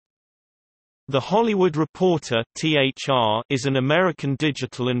The Hollywood Reporter (THR) is an American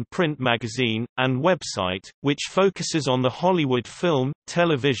digital and print magazine, and website, which focuses on the Hollywood film,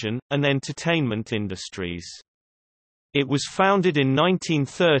 television, and entertainment industries. It was founded in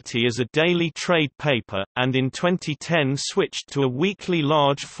 1930 as a daily trade paper, and in 2010 switched to a weekly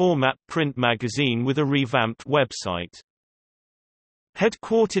large-format print magazine with a revamped website.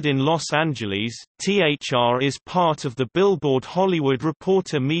 Headquartered in Los Angeles, THR is part of the Billboard Hollywood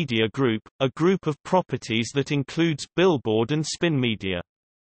Reporter Media Group, a group of properties that includes Billboard and Spin Media.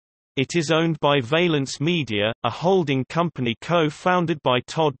 It is owned by Valence Media, a holding company co-founded by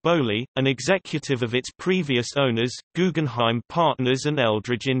Todd Boehly, an executive of its previous owners, Guggenheim Partners and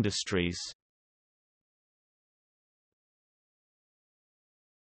Eldridge Industries.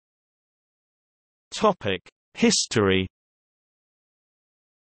 History.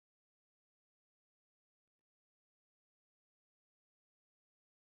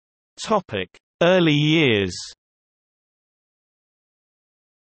 Early years.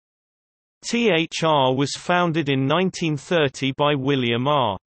 THR was founded in 1930 by William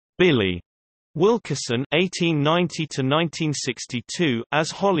R. Billy Wilkerson (1890–1962)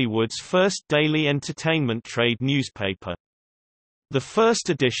 as Hollywood's first daily entertainment trade newspaper. The first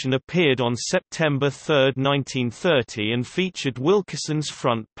edition appeared on September 3, 1930, and featured Wilkerson's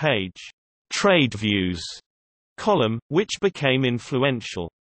front page "Trade Views" column, which became influential.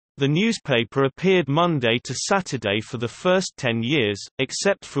 The newspaper appeared Monday to Saturday for the first 10 years,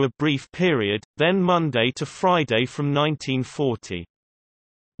 except for a brief period, then Monday to Friday from 1940.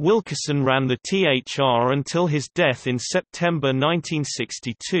 Wilkerson ran the THR until his death in September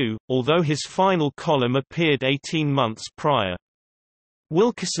 1962, although his final column appeared 18 months prior.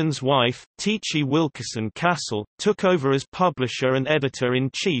 Wilkerson's wife, Teachie Wilkerson Castle, took over as publisher and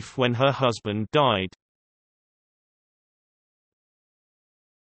editor-in-chief when her husband died.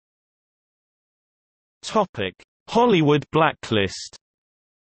 Hollywood blacklist.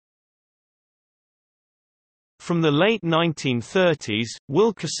 From the late 1930s,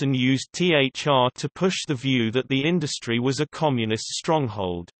 Wilkerson used THR to push the view that the industry was a communist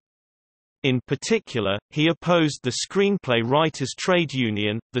stronghold. In particular, he opposed the Screenplay Writers' Trade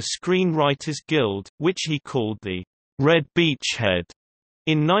Union, the Screenwriters Guild, which he called the Red Beachhead.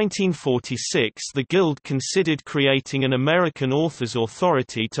 In 1946, the Guild considered creating an American Authors'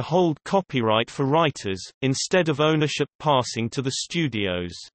 Authority to hold copyright for writers, instead of ownership passing to the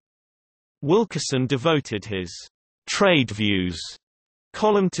studios. Wilkerson devoted his "Trade Views"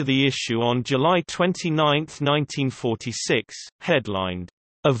 column to the issue on July 29, 1946, headlined,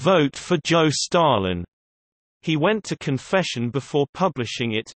 "A Vote for Joe Stalin." He went to confession before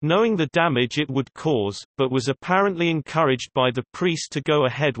publishing it, knowing the damage it would cause, but was apparently encouraged by the priest to go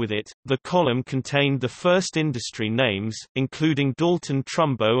ahead with it. The column contained the first industry names, including Dalton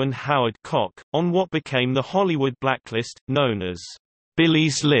Trumbo and Howard Koch, on what became the Hollywood blacklist, known as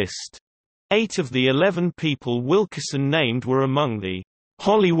Billy's List. 8 of the 11 people Wilkerson named were among the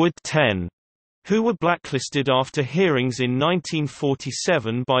Hollywood 10. Who were blacklisted after hearings in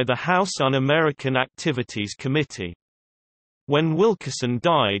 1947 by the House Un-American Activities Committee. When Wilkerson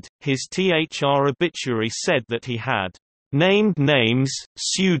died, his THR obituary said that he had named names,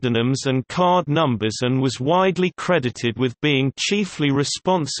 pseudonyms and card numbers and was widely credited with being chiefly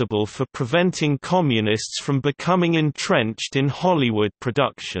responsible for preventing communists from becoming entrenched in Hollywood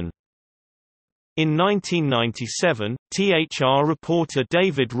production. In 1997, THR reporter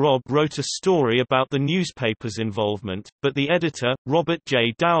David Robb wrote a story about the newspaper's involvement, but the editor, Robert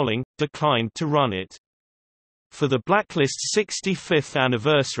J. Dowling, declined to run it. For the Blacklist's 65th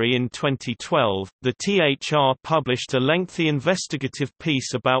anniversary in 2012, the THR published a lengthy investigative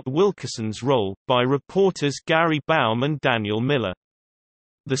piece about Wilkerson's role, by reporters Gary Baum and Daniel Miller.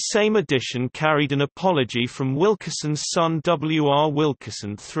 The same edition carried an apology from Wilkerson's son W. R.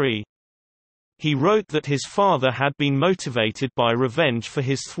 Wilkerson III. He wrote that his father had been motivated by revenge for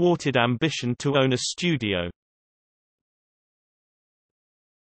his thwarted ambition to own a studio.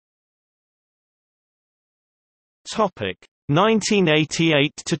 Topic: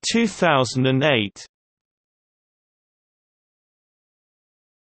 1988 to 2008.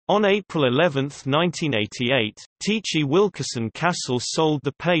 On April 11, 1988, Teachie Wilkerson Castle sold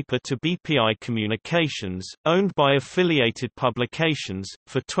the paper to BPI Communications, owned by Affiliated Publications,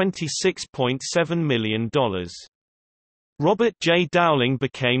 for $26.7 million. Robert J. Dowling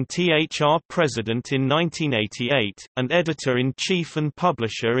became THR president in 1988, and editor-in-chief and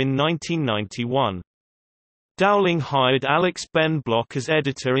publisher in 1991. Dowling hired Alex Ben Block as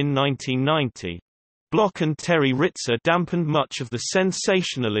editor in 1990. Block and Terry Ritzer dampened much of the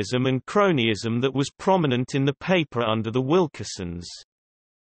sensationalism and cronyism that was prominent in the paper under the Wilkersons.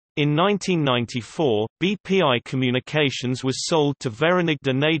 In 1994, BPI Communications was sold to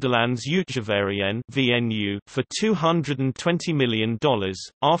Verenigde Nederlands Uitgeverijen (VNU) for $220 million.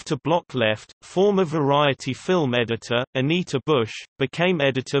 After Block left, former Variety film editor, Anita Busch, became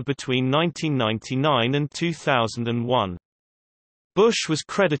editor between 1999 and 2001. Busch was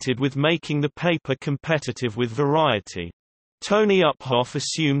credited with making the paper competitive with Variety. Tony Uphoff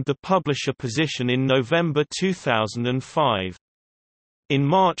assumed the publisher position in November 2005. In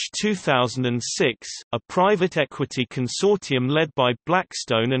March 2006, a private equity consortium led by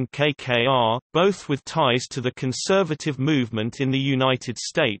Blackstone and KKR, both with ties to the conservative movement in the United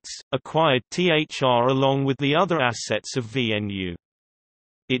States, acquired THR along with the other assets of VNU.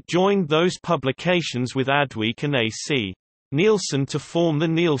 It joined those publications with Adweek and A.C. Nielsen to form the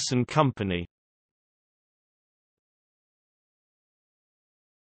Nielsen Company.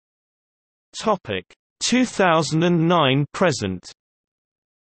 Topic 2009–present.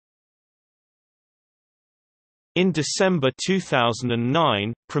 In December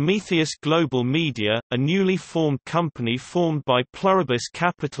 2009, Prometheus Global Media, a newly formed company formed by Pluribus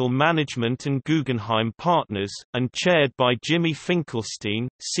Capital Management and Guggenheim Partners, and chaired by Jimmy Finkelstein,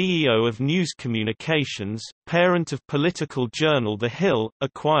 CEO of News Communications, parent of political journal The Hill,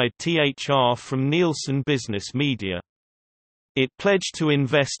 acquired THR from Nielsen Business Media. It pledged to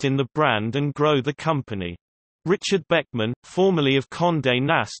invest in the brand and grow the company. Richard Beckman, formerly of Condé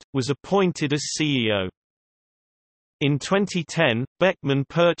Nast, was appointed as CEO. In 2010, Beckman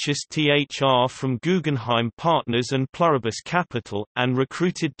purchased THR from Guggenheim Partners and Pluribus Capital, and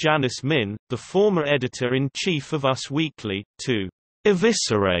recruited Janice Min, the former editor-in-chief of Us Weekly, to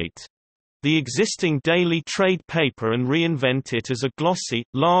eviscerate the existing daily trade paper and reinvent it as a glossy,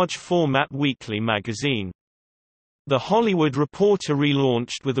 large-format weekly magazine. The Hollywood Reporter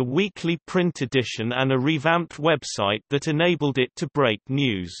relaunched with a weekly print edition and a revamped website that enabled it to break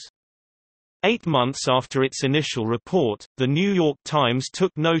news. 8 months after its initial report, The New York Times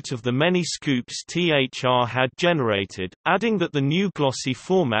took note of the many scoops THR had generated, adding that the new glossy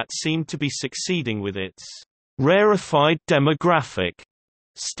format seemed to be succeeding with its rarefied demographic,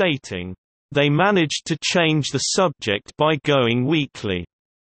 stating, "They managed to change the subject by going weekly.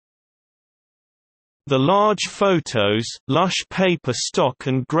 The large photos, lush paper stock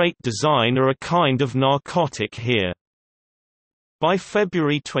and great design are a kind of narcotic here." By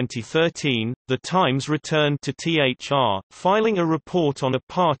February 2013, The Times returned to THR, filing a report on a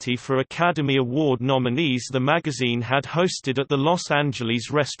party for Academy Award nominees the magazine had hosted at the Los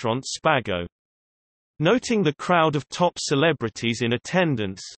Angeles restaurant Spago. Noting the crowd of top celebrities in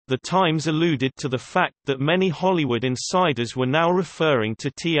attendance, The Times alluded to the fact that many Hollywood insiders were now referring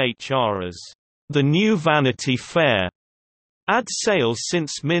to THR as the new Vanity Fair. Ad sales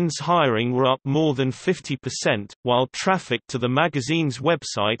since Min's hiring were up more than 50%, while traffic to the magazine's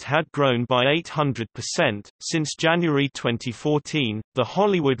website had grown by 800%. Since January 2014, The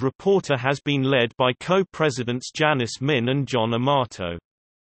Hollywood Reporter has been led by co-presidents Janice Min and John Amato.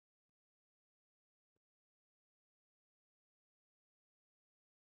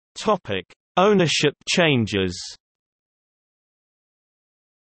 Topic: Ownership changes.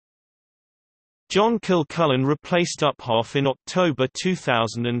 John Kilcullen replaced Uphoff in October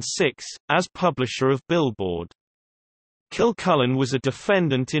 2006, as publisher of Billboard. Kilcullen was a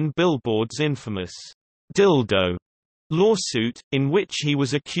defendant in Billboard's infamous "Dildo" lawsuit, in which he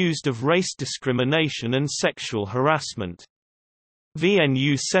was accused of race discrimination and sexual harassment.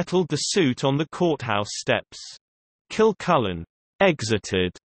 VNU settled the suit on the courthouse steps. Kilcullen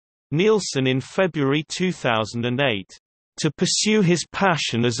exited Nielsen in February 2008 to pursue his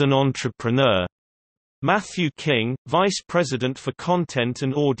passion as an entrepreneur. Matthew King, Vice President for Content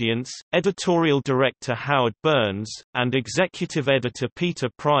and Audience, Editorial Director Howard Burns, and Executive Editor Peter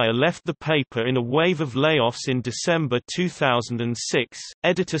Pryor left the paper in a wave of layoffs in December 2006.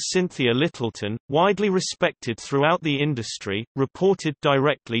 Editor Cynthia Littleton, widely respected throughout the industry, reported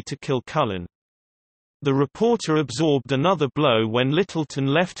directly to Kilcullen. The Reporter absorbed another blow when Littleton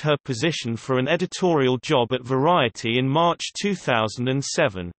left her position for an editorial job at Variety in March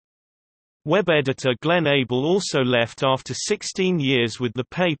 2007. Web editor Glenn Abel also left after 16 years with the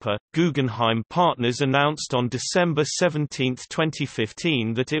paper. Guggenheim Partners announced on December 17,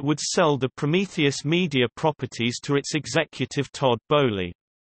 2015 that it would sell the Prometheus media properties to its executive Todd Boehly.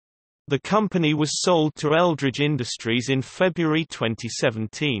 The company was sold to Eldridge Industries in February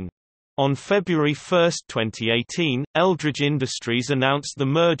 2017. On February 1, 2018, Eldridge Industries announced the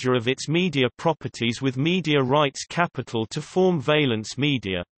merger of its media properties with Media Rights Capital to form Valence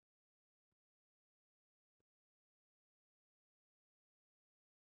Media.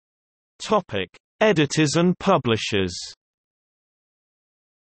 Topic: Editors and publishers.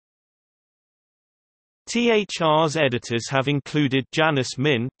 THR's editors have included Janice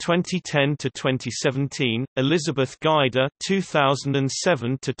Min (2010 to 2017), Elizabeth Guider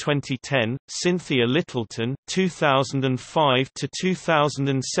 (2007 to 2010), Cynthia Littleton (2005 to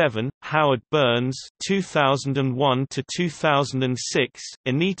 2007), Howard Burns (2001 to 2006),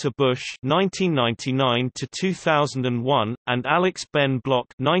 Anita Bush (1999 to 2001), and Alex Ben Block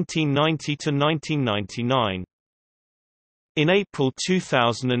 (1990 to 1999). In April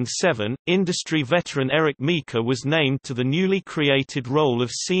 2007, industry veteran Eric Meeker was named to the newly created role of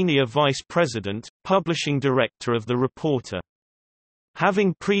Senior Vice President, Publishing Director of The Reporter.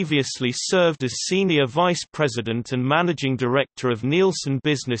 Having previously served as Senior Vice President and Managing Director of Nielsen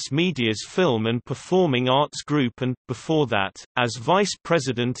Business Media's Film and Performing Arts Group and, before that, as Vice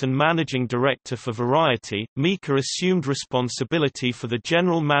President and Managing Director for Variety, Meeker assumed responsibility for the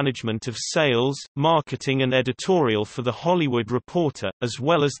general management of sales, marketing and editorial for The Hollywood Reporter, as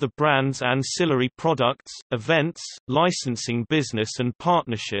well as the brand's ancillary products, events, licensing business and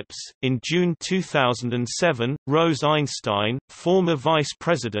partnerships. In June 2007, Rose Einstein, former Vice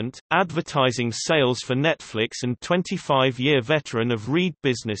President, Advertising Sales for Netflix and 25-year veteran of Reed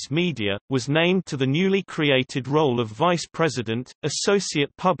Business Media, was named to the newly created role of Vice President, Associate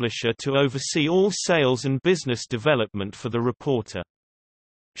Publisher to oversee all sales and business development for The Reporter.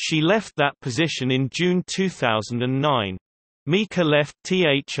 She left that position in June 2009. Meeker left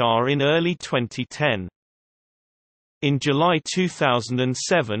THR in early 2010. In July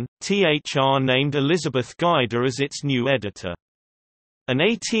 2007, THR named Elizabeth Guider as its new editor. An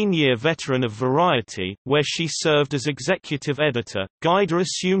 18-year veteran of Variety, where she served as executive editor, Guider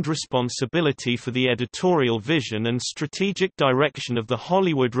assumed responsibility for the editorial vision and strategic direction of The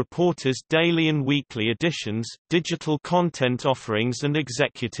Hollywood Reporter's daily and weekly editions, digital content offerings and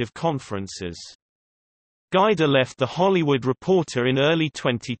executive conferences. Guider left The Hollywood Reporter in early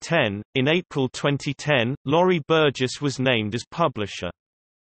 2010. In April 2010, Laurie Burgess was named as publisher.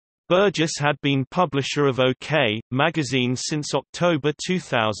 Burgess had been publisher of OK! Magazine since October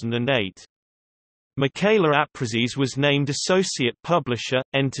 2008. Michaela Aprezis was named Associate Publisher,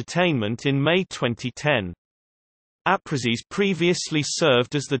 Entertainment in May 2010. Aprezis previously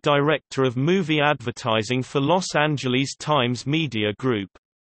served as the Director of Movie Advertising for Los Angeles Times Media Group.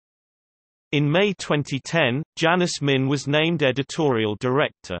 In May 2010, Janice Min was named Editorial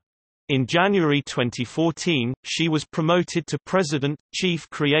Director. In January 2014, she was promoted to President, Chief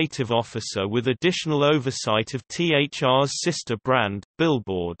Creative Officer with additional oversight of THR's sister brand,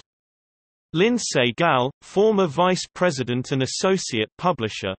 Billboard. Lindsay Gall, former Vice President and Associate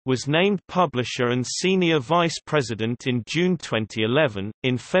Publisher, was named Publisher and Senior Vice President in June 2011.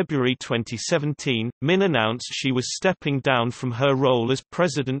 In February 2017, Min announced she was stepping down from her role as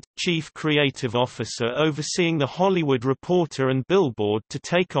President, Chief Creative Officer overseeing The Hollywood Reporter and Billboard to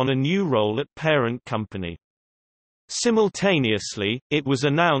take on a new role at parent company. Simultaneously, it was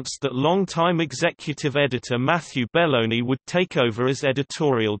announced that longtime executive editor Matthew Belloni would take over as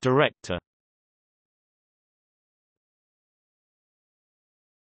editorial director.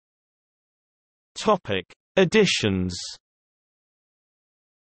 Topic: Editions.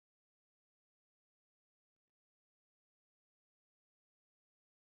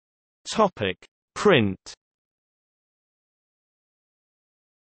 Topic: Print.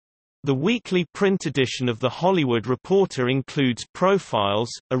 The weekly print edition of The Hollywood Reporter includes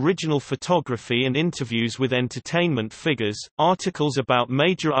profiles, original photography and interviews with entertainment figures, articles about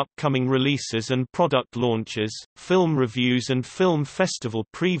major upcoming releases and product launches, film reviews and film festival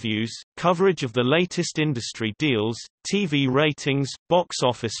previews, coverage of the latest industry deals, TV ratings, box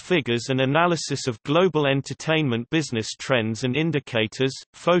office figures and analysis of global entertainment business trends and indicators,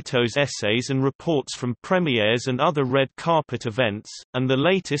 photos, essays and reports from premieres and other red carpet events, and the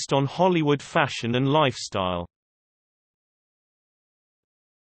latest on Hollywood fashion and lifestyle.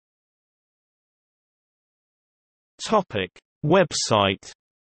 Topic: Website.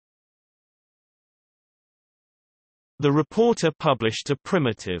 The Reporter published a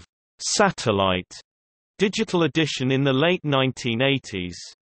primitive satellite digital edition in the late 1980s.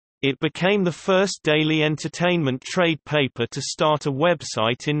 It became the first daily entertainment trade paper to start a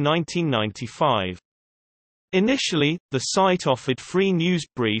website in 1995. Initially, the site offered free news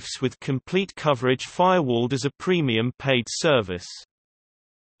briefs with complete coverage firewalled as a premium paid service.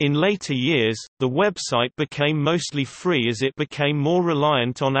 In later years, the website became mostly free as it became more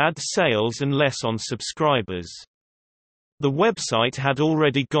reliant on ad sales and less on subscribers. The website had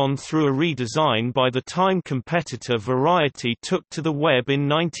already gone through a redesign by the time competitor Variety took to the web in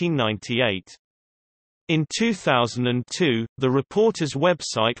 1998. In 2002, the Reporter's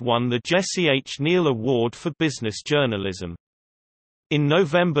website won the Jesse H. Neal Award for Business Journalism. In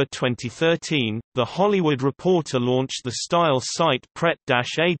November 2013, The Hollywood Reporter launched the style site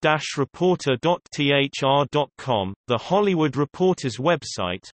pret-a-reporter.thr.com. The Hollywood Reporter's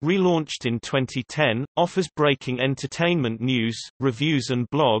website, relaunched in 2010, offers breaking entertainment news, reviews and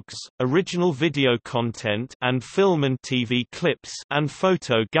blogs, original video content and film and TV clips and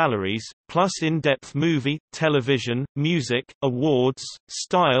photo galleries, plus in-depth movie, television, music, awards,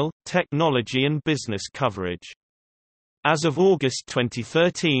 style, technology and business coverage. As of August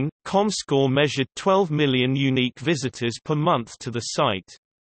 2013, ComScore measured 12 million unique visitors per month to the site.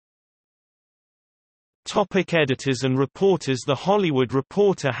 Topic: editors and reporters. The Hollywood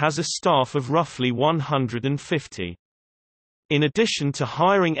Reporter has a staff of roughly 150. In addition to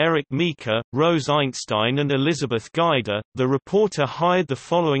hiring Eric Meeker, Rose Einstein and Elizabeth Guider, the Reporter hired the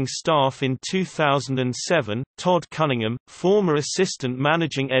following staff in 2007: Todd Cunningham, former assistant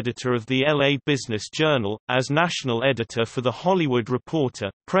managing editor of the LA Business Journal, as national editor for The Hollywood Reporter;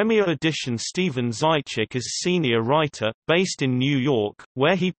 Premier Edition Stephen Zaitchik as senior writer, based in New York,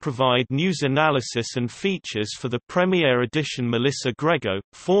 where he provide news analysis and features for the Premier Edition; Melissa Grego,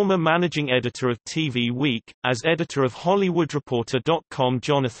 former managing editor of TV Week, as editor of HollywoodReporter.com;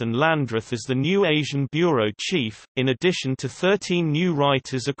 Jonathan Landreth as the new Asian bureau chief, in addition to 13 new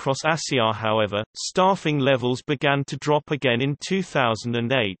writers across Asia. However, staffing levels began to drop again in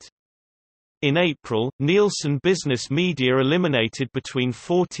 2008. In April, Nielsen Business Media eliminated between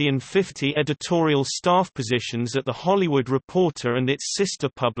 40 and 50 editorial staff positions at The Hollywood Reporter and its sister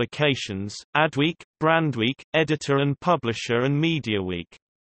publications, Adweek, Brandweek, Editor and Publisher and MediaWeek.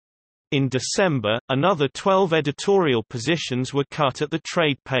 In December, another 12 editorial positions were cut at the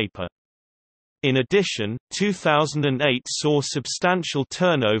trade paper. In addition, 2008 saw substantial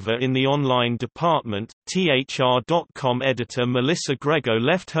turnover in the online department. THR.com editor Melissa Grego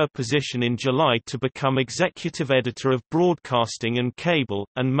left her position in July to become executive editor of broadcasting and cable,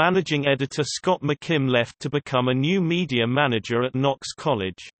 and managing editor Scott McKim left to become a new media manager at Knox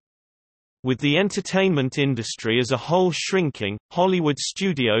College. With the entertainment industry as a whole shrinking, Hollywood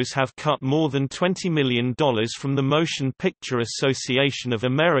studios have cut more than $20 million from the Motion Picture Association of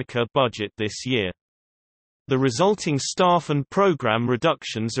America budget this year. The resulting staff and program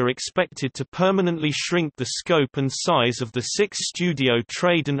reductions are expected to permanently shrink the scope and size of the six-studio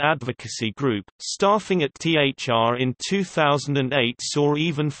trade and advocacy group. Staffing at THR in 2008 saw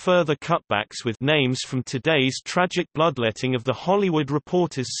even further cutbacks, with names from today's tragic bloodletting of the Hollywood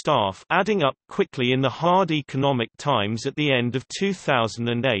Reporter's staff adding up quickly in the hard economic times at the end of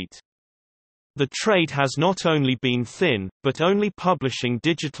 2008. The trade has not only been thin, but only publishing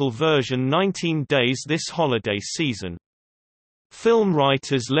digital version 19 days this holiday season. Film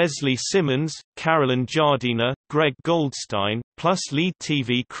writers Leslie Simmons, Carolyn Jardina, Greg Goldstein, plus lead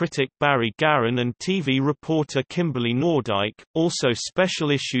TV critic Barry Garron and TV reporter Kimberly Nordyke, also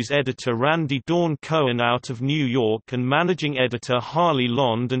special issues editor Randy Dawn Cohen out of New York and managing editor Harley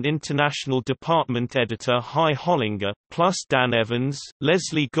Lond and international department editor Hy Hollinger, plus Dan Evans,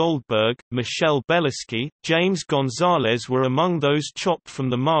 Leslie Goldberg, Michelle Belisky, James Gonzalez were among those chopped from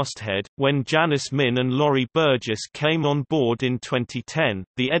the masthead. When Janice Min and Laurie Burgess came on board in 2010,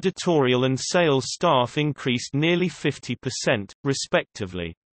 the editorial and sales staff increased nearly 50%,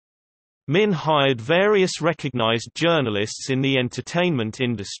 respectively. Min hired various recognized journalists in the entertainment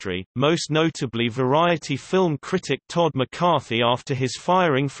industry, most notably Variety film critic Todd McCarthy after his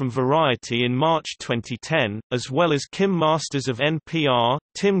firing from Variety in March 2010, as well as Kim Masters of NPR,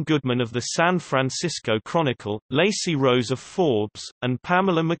 Tim Goodman of the San Francisco Chronicle, Lacey Rose of Forbes, and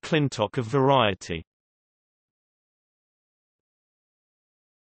Pamela McClintock of Variety.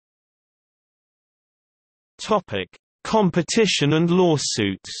 Topic: Competition and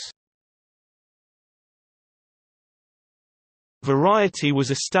lawsuits. Variety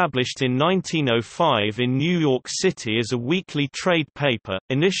was established in 1905 in New York City as a weekly trade paper,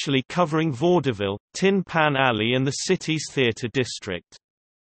 initially covering vaudeville, Tin Pan Alley and the city's theater district.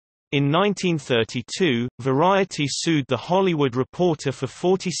 In 1932, Variety sued The Hollywood Reporter for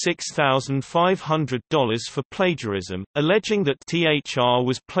 $46,500 for plagiarism, alleging that THR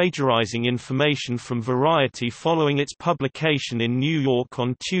was plagiarizing information from Variety following its publication in New York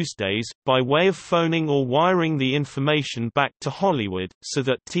on Tuesdays, by way of phoning or wiring the information back to Hollywood, so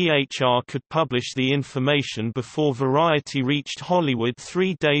that THR could publish the information before Variety reached Hollywood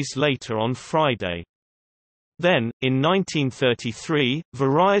 3 days later on Friday. Then, in 1933,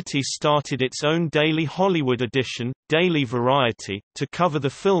 Variety started its own daily Hollywood edition, Daily Variety, to cover the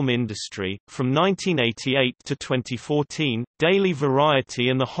film industry. From 1988 to 2014, Daily Variety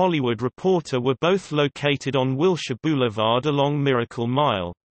and The Hollywood Reporter were both located on Wilshire Boulevard along Miracle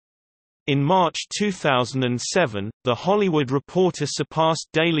Mile. In March 2007, The Hollywood Reporter surpassed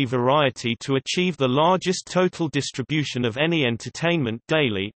Daily Variety to achieve the largest total distribution of any entertainment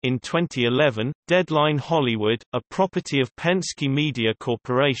daily. In 2011, Deadline Hollywood, a property of Penske Media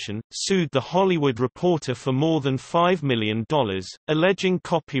Corporation, sued The Hollywood Reporter for more than $5 million, alleging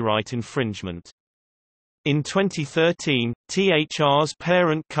copyright infringement. In 2013, THR's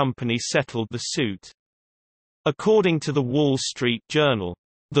parent company settled the suit. According to The Wall Street Journal,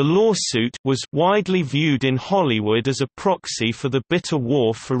 the lawsuit was widely viewed in Hollywood as a proxy for the bitter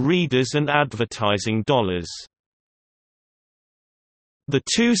war for readers and advertising dollars. The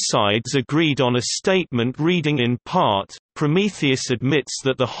two sides agreed on a statement reading in part, Prometheus admits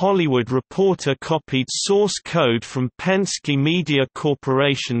that The Hollywood Reporter copied source code from Penske Media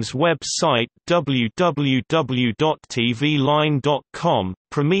Corporation's website www.tvline.com.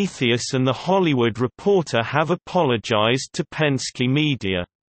 Prometheus and The Hollywood Reporter have apologized to Penske Media.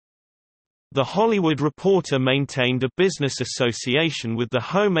 The Hollywood Reporter maintained a business association with the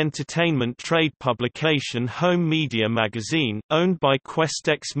home entertainment trade publication Home Media Magazine, owned by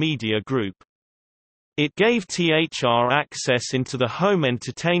QuestX Media Group. It gave THR access into the home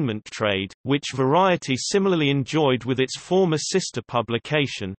entertainment trade, which Variety similarly enjoyed with its former sister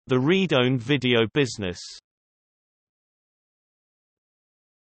publication, the Reed-owned video business.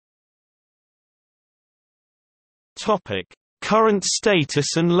 Current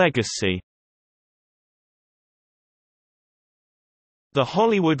status and legacy. The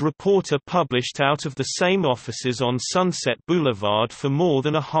Hollywood Reporter published out of the same offices on Sunset Boulevard for more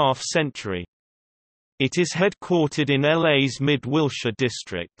than a half-century. It is headquartered in LA's Mid-Wilshire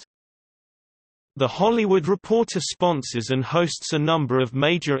district. The Hollywood Reporter sponsors and hosts a number of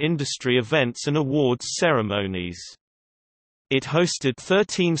major industry events and awards ceremonies. It hosted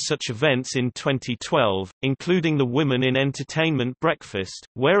 13 such events in 2012, including the Women in Entertainment Breakfast,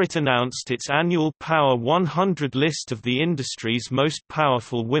 where it announced its annual Power 100 list of the industry's most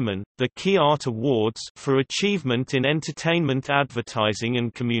powerful women, the Key Art Awards for Achievement in Entertainment Advertising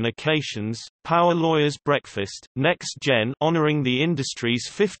and Communications, Power Lawyers Breakfast, Next Gen honoring the industry's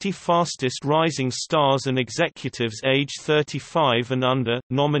 50 fastest rising stars and executives age 35 and under,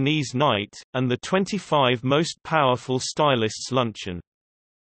 Nominees Night, and the 25 most powerful stylists luncheon.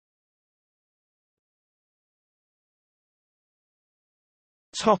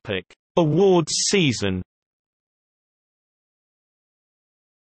 Topic: Awards season.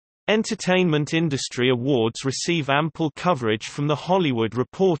 Entertainment industry awards receive ample coverage from The Hollywood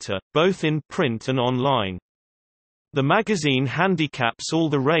Reporter, both in print and online. The magazine handicaps all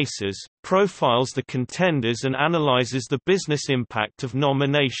the races, profiles the contenders and analyzes the business impact of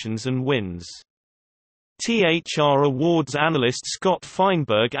nominations and wins. THR Awards analyst Scott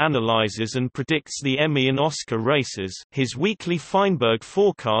Feinberg analyzes and predicts the Emmy and Oscar races. His weekly Feinberg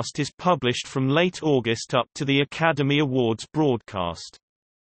forecast is published from late August up to the Academy Awards broadcast.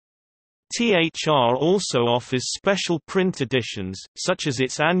 THR also offers special print editions, such as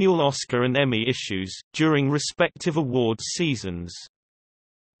its annual Oscar and Emmy issues, during respective awards seasons.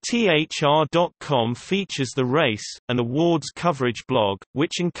 THR.com features The Race, an awards coverage blog,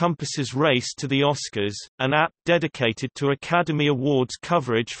 which encompasses Race to the Oscars, an app dedicated to Academy Awards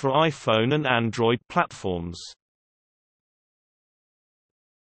coverage for iPhone and Android platforms.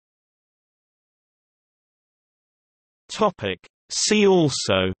 See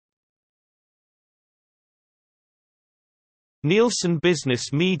also: Nielsen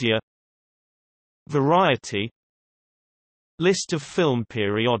Business Media, Variety, List of film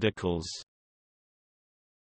periodicals.